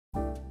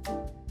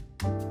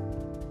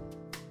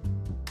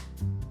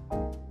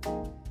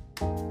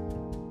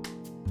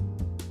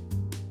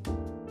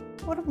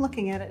what I'm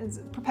looking at is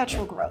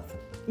perpetual growth.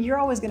 You're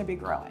always going to be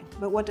growing,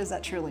 but what does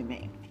that truly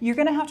mean? You're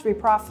going to have to be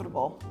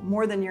profitable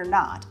more than you're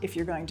not if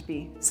you're going to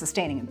be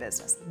sustaining in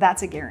business.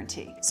 That's a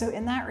guarantee. So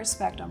in that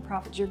respect on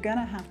profits, you're going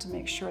to have to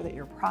make sure that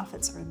your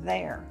profits are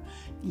there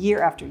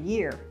year after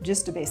year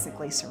just to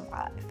basically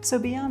survive. So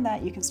beyond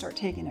that, you can start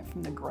taking it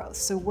from the growth.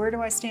 So where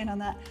do I stand on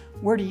that?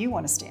 Where do you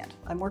want to stand?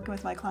 I'm working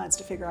with my clients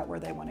to figure out where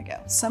they want to go.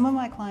 Some of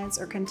my clients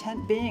are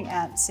content being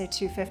at, say,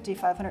 250,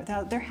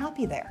 500,000. They're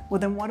happy there. Well,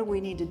 then what do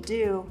we need to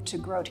do to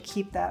grow to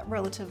keep that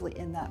relatively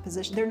in that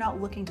position? They're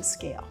not looking to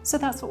scale. So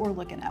that's what we're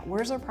looking at.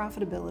 Where's our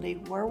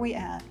profitability? Where are we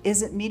at?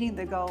 Is it meeting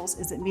the goals?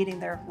 Is it meeting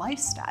their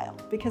lifestyle?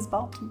 Because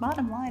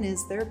bottom line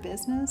is their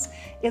business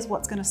is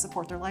what's going to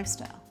support their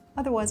lifestyle.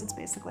 Otherwise, it's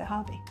basically a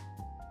hobby.